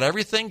 Lamprecht, you got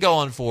everything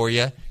going for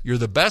you. You're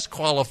the best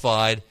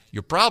qualified.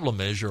 Your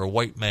problem is you're a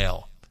white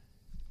male.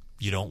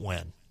 You don't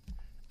win.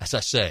 As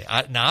I say,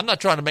 now I'm not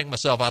trying to make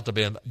myself out to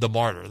be the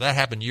martyr. That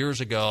happened years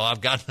ago.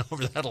 I've gotten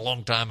over that a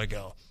long time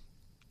ago.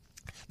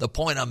 The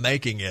point I'm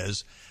making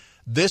is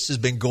this has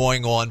been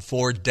going on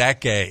for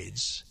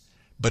decades,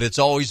 but it's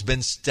always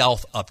been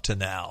stealth up to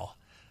now.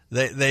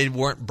 They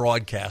weren't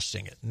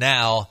broadcasting it.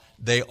 Now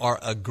they are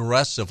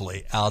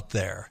aggressively out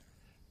there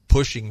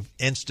pushing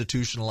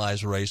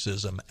institutionalized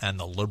racism, and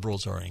the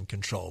liberals are in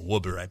control. We'll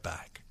be right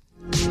back.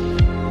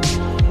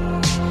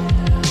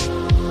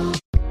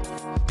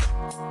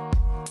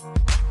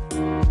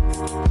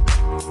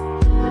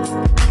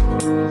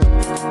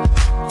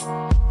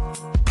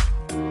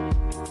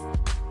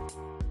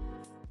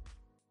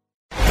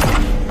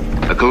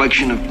 A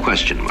collection of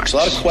question marks. It's a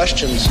lot of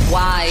questions.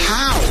 Why?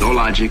 How? No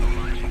logic,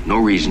 no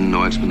reason,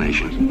 no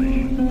explanation.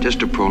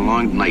 Just a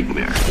prolonged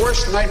nightmare.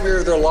 Worst nightmare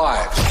of their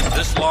lives.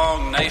 This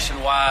long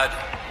nationwide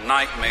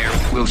nightmare.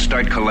 We'll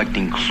start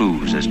collecting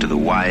clues as to the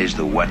whys,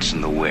 the whats,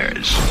 and the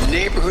wheres.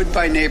 Neighborhood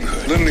by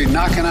neighborhood. Literally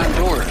knocking on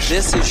doors.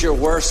 This is your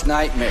worst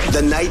nightmare.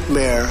 The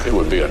nightmare. It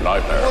would be a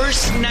nightmare.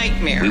 Worst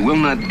nightmare. We will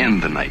not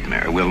end the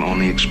nightmare. We'll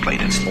only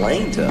explain it.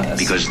 Explain to us.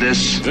 Because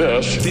this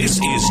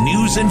is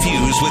News and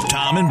Views with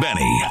Tom and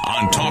Benny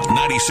on Talk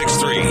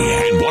 96.3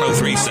 and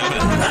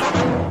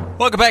 103.7.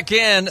 Welcome back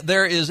in.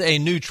 There is a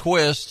new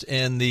twist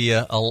in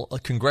the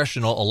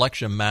congressional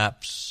election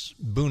maps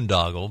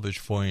boondoggle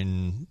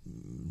between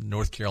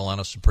North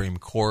Carolina Supreme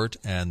Court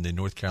and the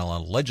North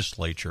Carolina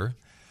legislature.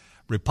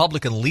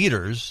 Republican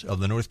leaders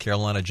of the North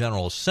Carolina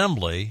General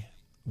Assembly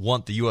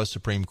want the U.S.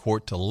 Supreme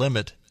Court to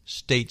limit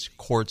states'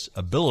 courts'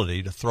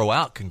 ability to throw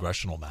out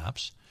congressional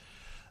maps.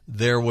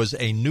 There was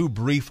a new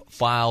brief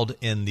filed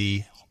in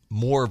the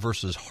Moore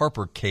versus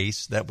Harper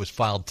case that was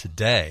filed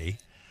today.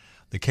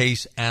 The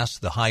case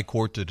asked the High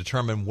Court to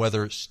determine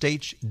whether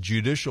states'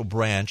 judicial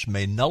branch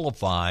may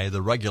nullify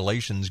the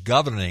regulations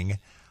governing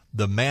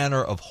the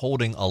manner of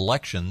holding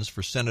elections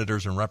for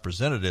senators and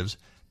representatives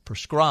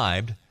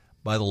prescribed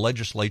by the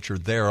legislature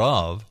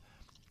thereof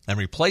and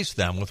replace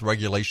them with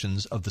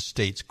regulations of the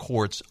state's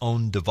court's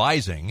own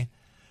devising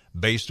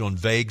based on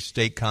vague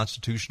state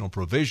constitutional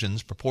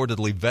provisions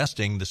purportedly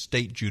vesting the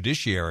state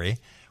judiciary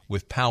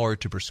with power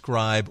to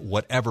prescribe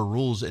whatever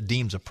rules it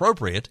deems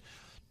appropriate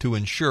to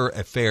ensure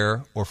a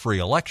fair or free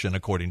election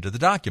according to the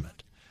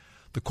document.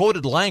 The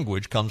quoted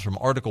language comes from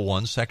Article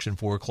 1, Section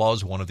 4,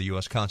 Clause 1 of the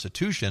U.S.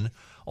 Constitution,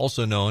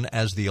 also known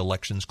as the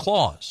Elections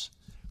Clause.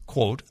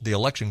 Quote, the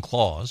Election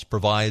Clause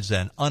provides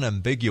an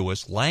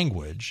unambiguous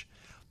language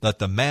that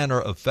the manner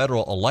of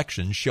federal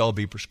elections shall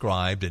be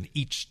prescribed in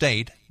each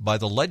state by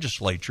the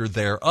legislature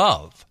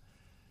thereof.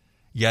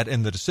 Yet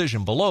in the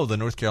decision below, the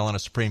North Carolina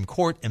Supreme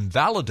Court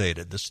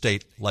invalidated the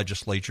state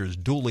legislature's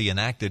duly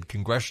enacted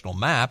congressional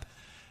map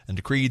and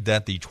decreed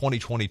that the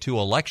 2022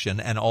 election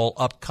and all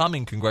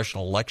upcoming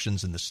congressional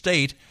elections in the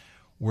state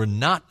were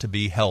not to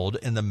be held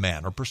in the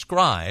manner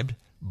prescribed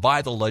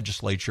by the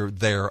legislature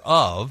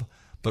thereof,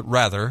 but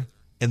rather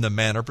in the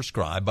manner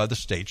prescribed by the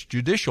state's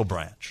judicial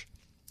branch.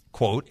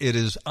 Quote, it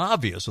is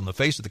obvious on the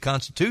face of the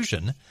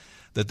Constitution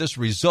that this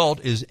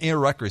result is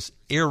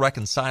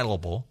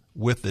irreconcilable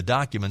with the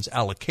document's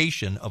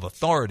allocation of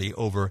authority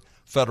over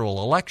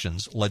federal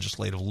elections,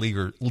 legislative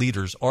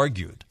leaders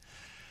argued.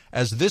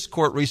 As this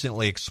court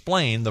recently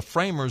explained, the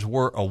framers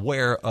were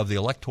aware of the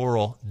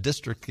electoral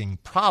districting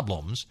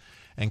problems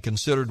and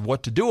considered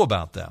what to do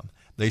about them.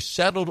 They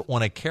settled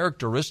on a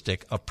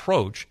characteristic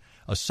approach,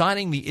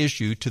 assigning the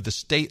issue to the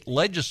state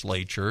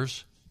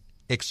legislatures,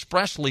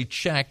 expressly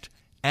checked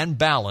and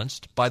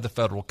balanced by the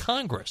federal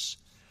Congress.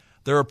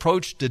 Their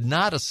approach did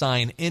not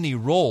assign any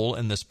role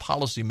in this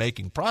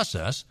policy-making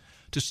process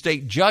to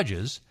state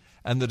judges,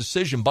 and the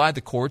decision by the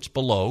courts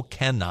below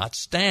cannot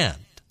stand.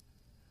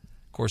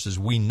 Of course, as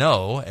we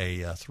know,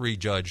 a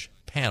three-judge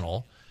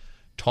panel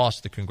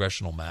tossed the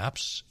congressional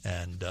maps,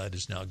 and it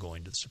is now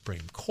going to the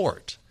Supreme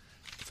Court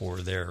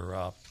for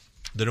the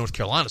North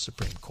Carolina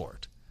Supreme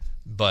Court.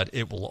 But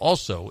it will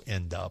also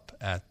end up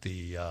at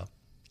the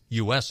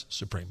U.S.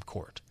 Supreme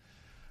Court.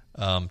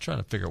 I'm trying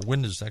to figure out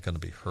when is that going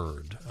to be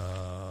heard.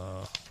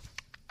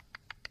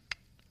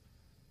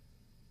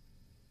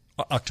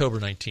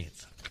 October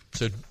 19th.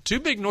 So two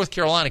big North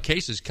Carolina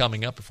cases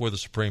coming up before the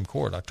Supreme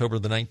Court, October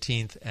the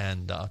 19th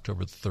and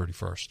October the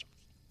 31st.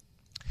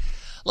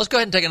 Let's go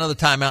ahead and take another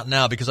time out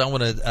now because I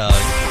want to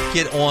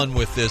get on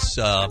with this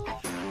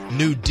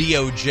new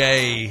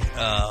DOJ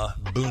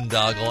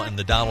boondoggle and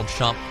the Donald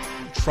Trump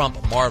Trump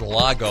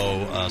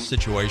Mar-a-Lago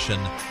situation.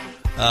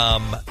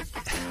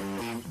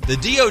 The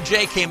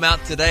DOJ came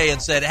out today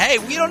and said, hey,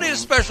 we don't need a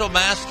special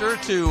master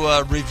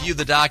to review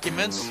the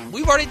documents.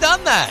 We've already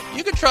done that.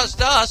 You can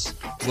trust us.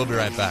 We'll be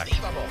right back.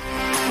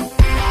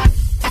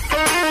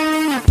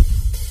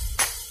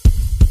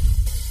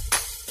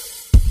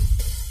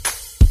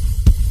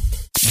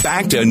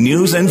 Back to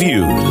News and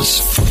Views.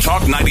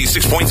 Talk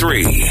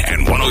 96.3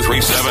 and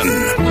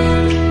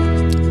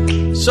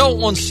 103.7.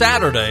 So on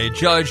Saturday,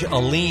 Judge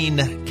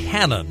Aileen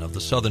Cannon of the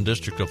Southern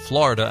District of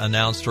Florida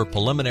announced her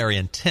preliminary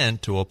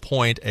intent to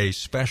appoint a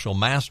special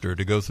master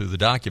to go through the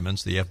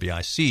documents the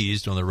FBI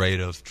seized on the raid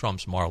of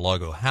Trump's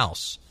Mar-a-Lago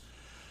house.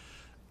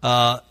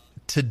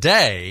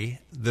 Today,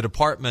 the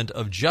Department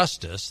of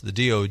Justice, the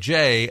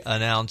DOJ,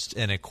 announced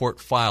in a court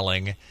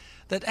filing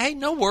that, hey,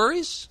 no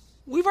worries.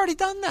 We've already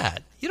done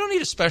that. You don't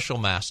need a special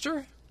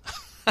master.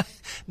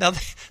 Now,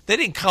 they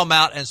didn't come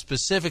out and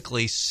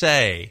specifically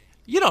say,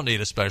 you don't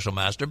need a special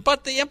master,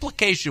 but the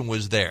implication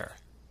was there.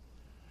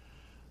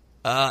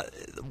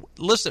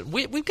 Listen,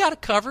 we've got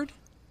it covered.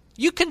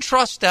 You can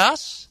trust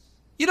us.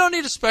 You don't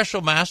need a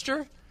special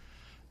master.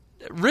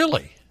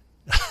 Really.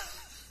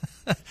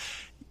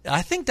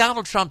 I think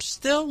Donald Trump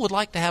still would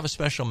like to have a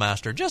special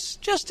master,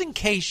 just in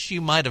case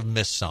you might have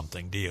missed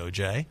something,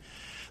 DOJ.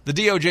 The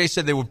DOJ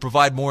said they would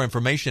provide more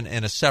information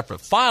in a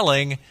separate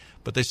filing,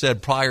 but they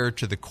said prior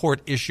to the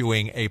court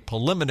issuing a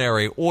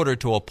preliminary order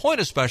to appoint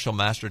a special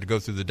master to go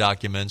through the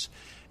documents,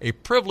 a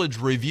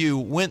privileged review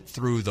went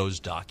through those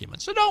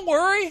documents. So don't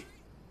worry.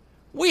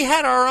 We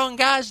had our own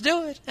guys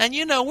do it, and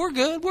we're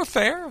good, we're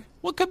fair.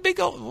 What could be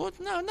no,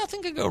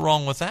 nothing could go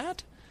wrong with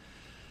that.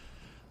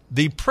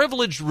 The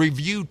privileged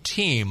review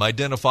team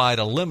identified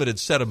a limited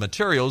set of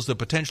materials that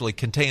potentially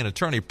contain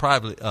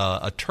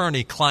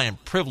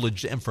attorney-client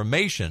privileged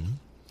information,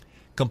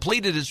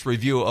 completed its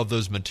review of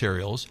those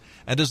materials,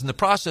 and is in the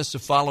process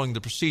of following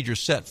the procedure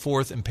set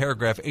forth in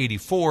paragraph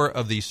 84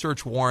 of the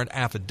search warrant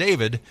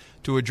affidavit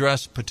to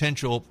address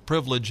potential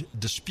privilege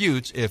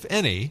disputes, if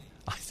any.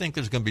 I think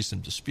there's going to be some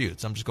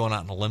disputes. I'm just going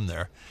out on a limb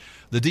there.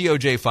 The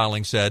DOJ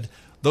filing said,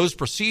 those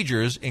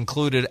procedures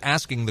included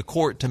asking the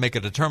court to make a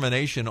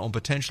determination on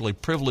potentially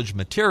privileged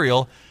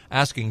material,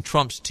 asking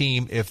Trump's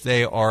team if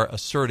they are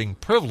asserting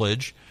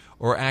privilege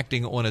or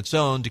acting on its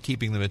own to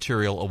keeping the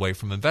material away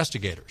from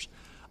investigators.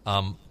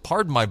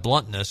 Pardon my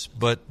bluntness,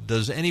 but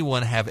does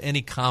anyone have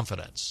any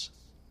confidence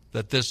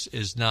that this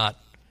is not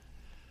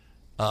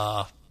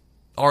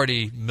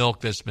already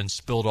milk that's been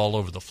spilled all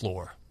over the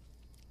floor?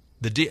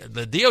 The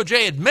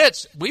DOJ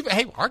admits,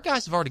 our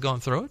guys have already gone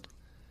through it.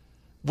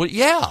 Well,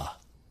 yeah.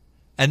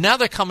 And now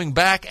they're coming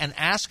back and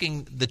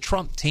asking the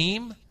Trump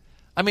team.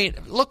 I mean,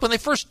 look, when they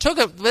first took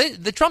it,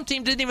 the Trump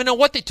team didn't even know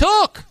what they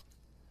took.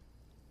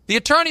 The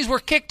attorneys were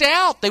kicked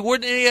out. They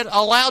weren't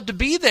allowed to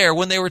be there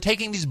when they were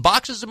taking these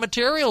boxes of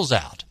materials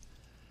out.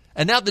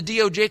 And now the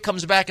DOJ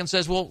comes back and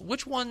says, well,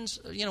 which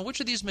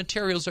of these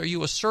materials are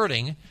you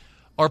asserting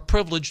are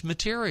privileged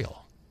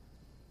material?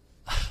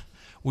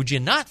 Would you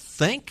not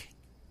think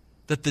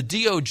that the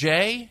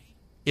DOJ,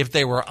 if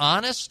they were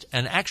honest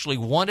and actually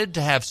wanted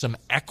to have some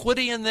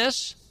equity in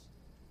this,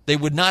 they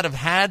would not have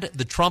had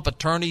the Trump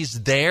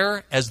attorneys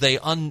there as they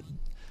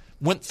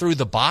went through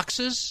the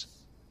boxes?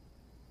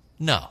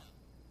 No.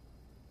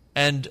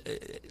 And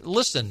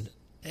listen,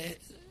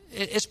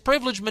 it's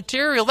privileged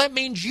material. That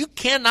means you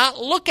cannot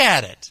look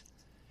at it.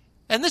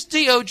 And this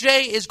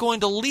DOJ is going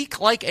to leak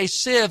like a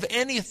sieve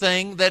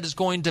anything that is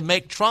going to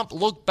make Trump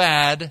look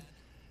bad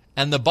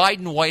and the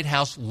Biden White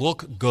House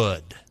look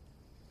good.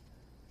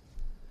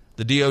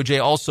 The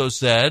DOJ also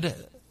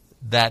said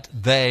that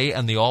they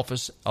and the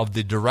Office of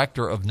the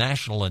Director of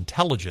National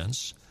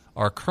Intelligence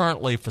are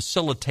currently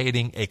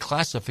facilitating a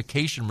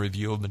classification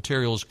review of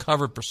materials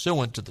covered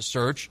pursuant to the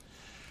search,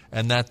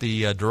 and that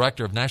the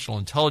Director of National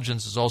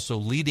Intelligence is also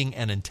leading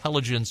an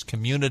intelligence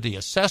community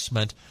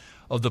assessment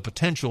of the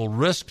potential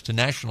risk to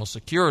national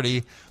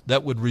security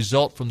that would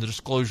result from the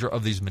disclosure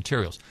of these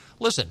materials.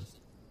 Listen,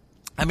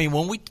 I mean,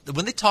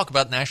 when they talk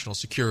about national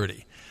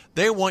security,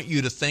 they want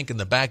you to think in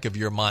the back of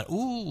your mind,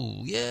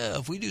 ooh, yeah,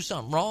 if we do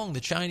something wrong, the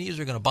Chinese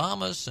are going to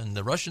bomb us and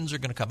the Russians are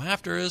going to come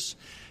after us.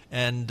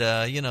 And,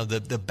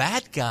 the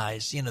bad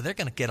guys, they're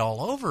going to get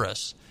all over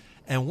us.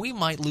 And we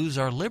might lose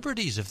our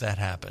liberties if that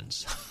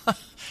happens.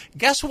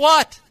 Guess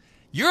what?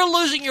 You're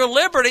losing your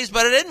liberties,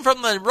 but it isn't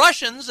from the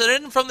Russians. It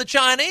isn't from the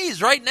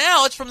Chinese. Right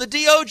now, it's from the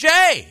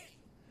DOJ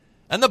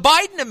and the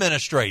Biden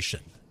administration.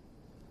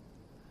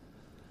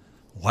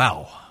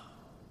 Wow.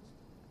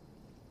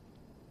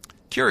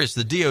 Curious,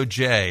 the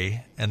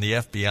DOJ and the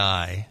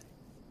FBI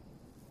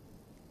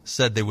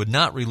said they would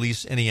not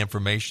release any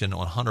information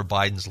on Hunter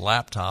Biden's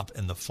laptop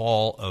in the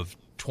fall of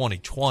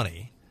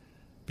 2020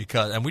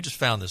 and we just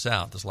found this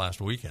out this last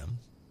weekend,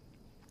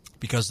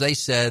 because they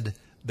said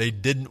they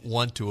didn't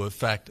want to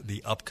affect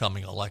the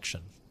upcoming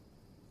election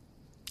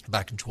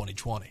back in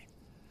 2020.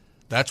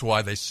 That's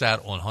why they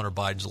sat on Hunter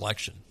Biden's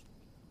election.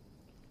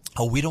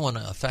 Oh, we don't want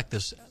to affect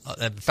this.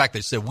 In fact, they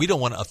said we don't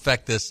want to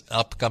affect this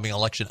upcoming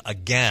election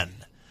again,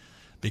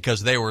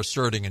 because they were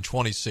asserting in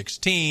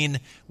 2016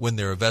 when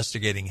they were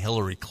investigating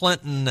Hillary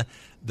Clinton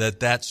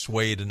that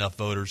swayed enough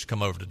voters to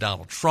come over to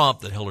Donald Trump,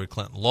 that Hillary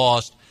Clinton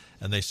lost.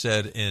 And they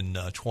said in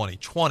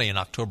 2020, in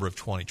October of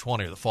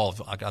 2020, or the fall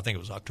of, I think it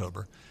was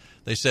October,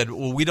 they said,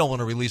 well, we don't want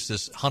to release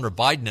this Hunter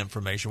Biden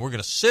information. We're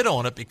going to sit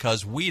on it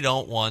because we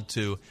don't want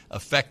to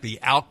affect the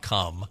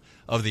outcome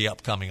of the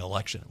upcoming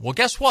election. Well,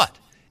 guess what?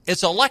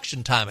 It's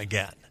election time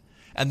again.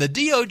 And the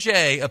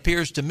DOJ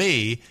appears to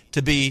me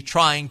to be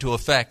trying to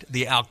affect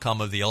the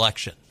outcome of the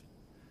election.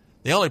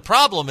 The only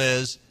problem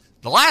is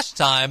the last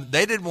time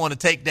they didn't want to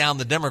take down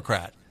the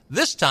Democrat.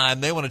 This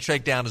time they want to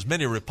take down as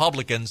many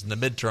Republicans in the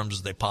midterms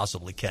as they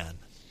possibly can.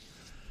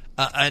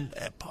 And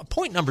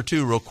point number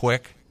 2 real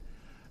quick.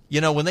 You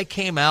know, when they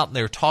came out and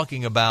they were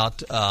talking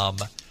about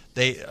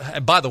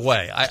and by the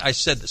way, I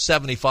said that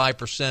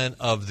 75%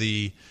 of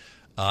the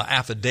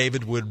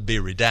affidavit would be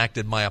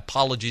redacted. My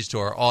apologies to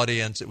our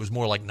audience. It was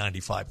more like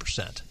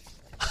 95%.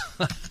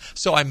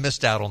 So I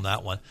missed out on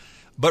that one.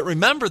 But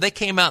remember, they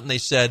came out and they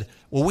said,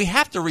 well, we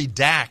have to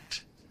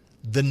redact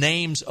the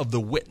names of the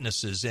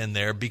witnesses in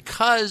there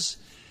because,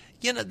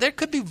 you know, there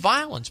could be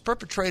violence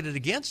perpetrated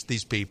against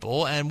these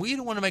people, and we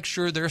want to make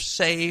sure they're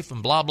safe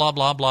and blah, blah,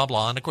 blah, blah,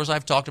 blah. And, of course,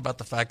 I've talked about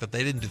the fact that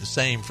they didn't do the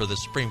same for the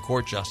Supreme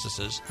Court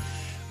justices.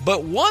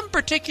 But one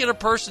particular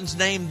person's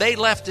name they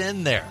left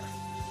in there,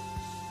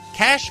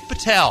 Kash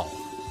Patel.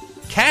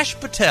 Kash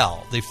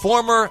Patel, the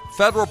former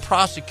federal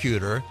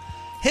prosecutor,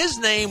 his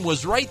name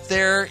was right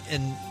there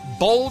in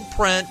bold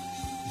print,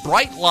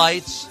 bright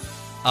lights.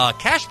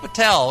 Kash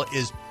Patel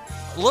is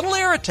a little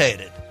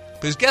irritated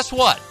because guess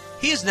what?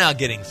 He is now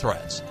getting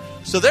threats.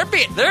 So they're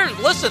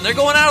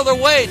going out of their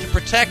way to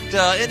protect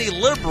any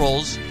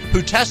liberals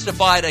who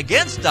testified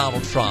against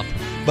Donald Trump.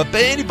 But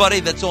anybody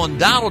that's on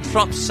Donald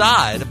Trump's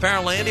side,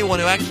 apparently anyone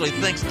who actually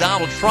thinks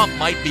Donald Trump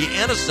might be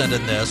innocent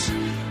in this,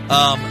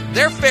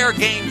 they're fair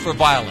game for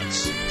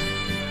violence.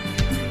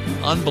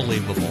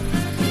 Unbelievable.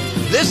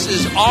 This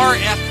is our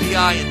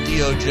FBI and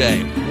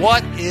DOJ.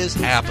 What is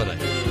happening?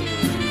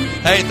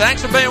 Hey,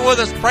 thanks for being with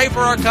us. Pray for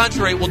our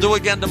country. We'll do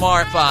it again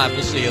tomorrow at 5.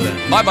 We'll see you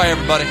then. Bye-bye,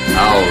 everybody.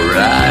 All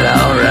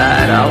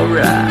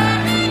right.